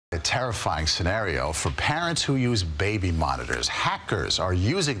A terrifying scenario for parents who use baby monitors. Hackers are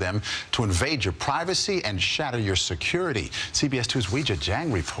using them to invade your privacy and shatter your security. CBS 2's Weijia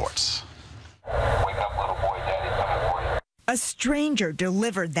Jiang reports. Wake up, little boy, daddy's coming for you. A stranger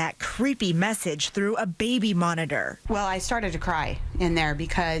delivered that creepy message through a baby monitor. Well, I started to cry in there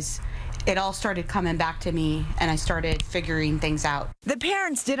because it all started coming back to me and I started figuring things out. The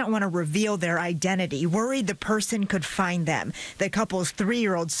parents didn't want to reveal their identity, worried the person could find them. The couple's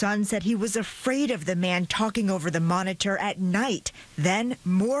 3-year-old son said he was afraid of the man talking over the monitor at night. Then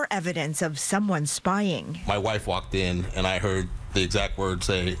more evidence of someone spying. My wife walked in and I heard the exact words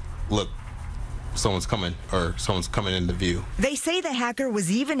say, "Look, someone's coming," or "someone's coming into view." They say the hacker was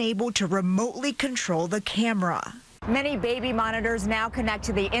even able to remotely control the camera. Many baby monitors now connect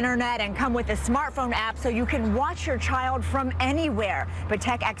to the internet and come with a smartphone app so you can watch your child from anywhere. But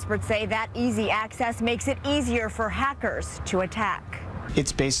tech experts say that easy access makes it easier for hackers to attack.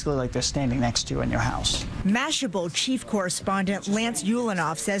 It's basically like they're standing next to you in your house. Mashable chief correspondent Lance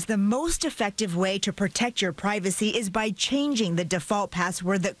Ulanoff says the most effective way to protect your privacy is by changing the default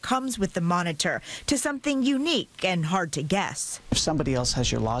password that comes with the monitor to something unique and hard to guess. If somebody else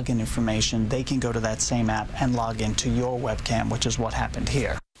has your login information, they can go to that same app and log into your webcam, which is what happened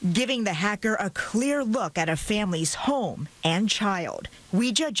here. Giving the hacker a clear look at a family's home and child.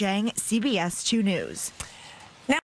 Weijia Jiang, CBS 2 News.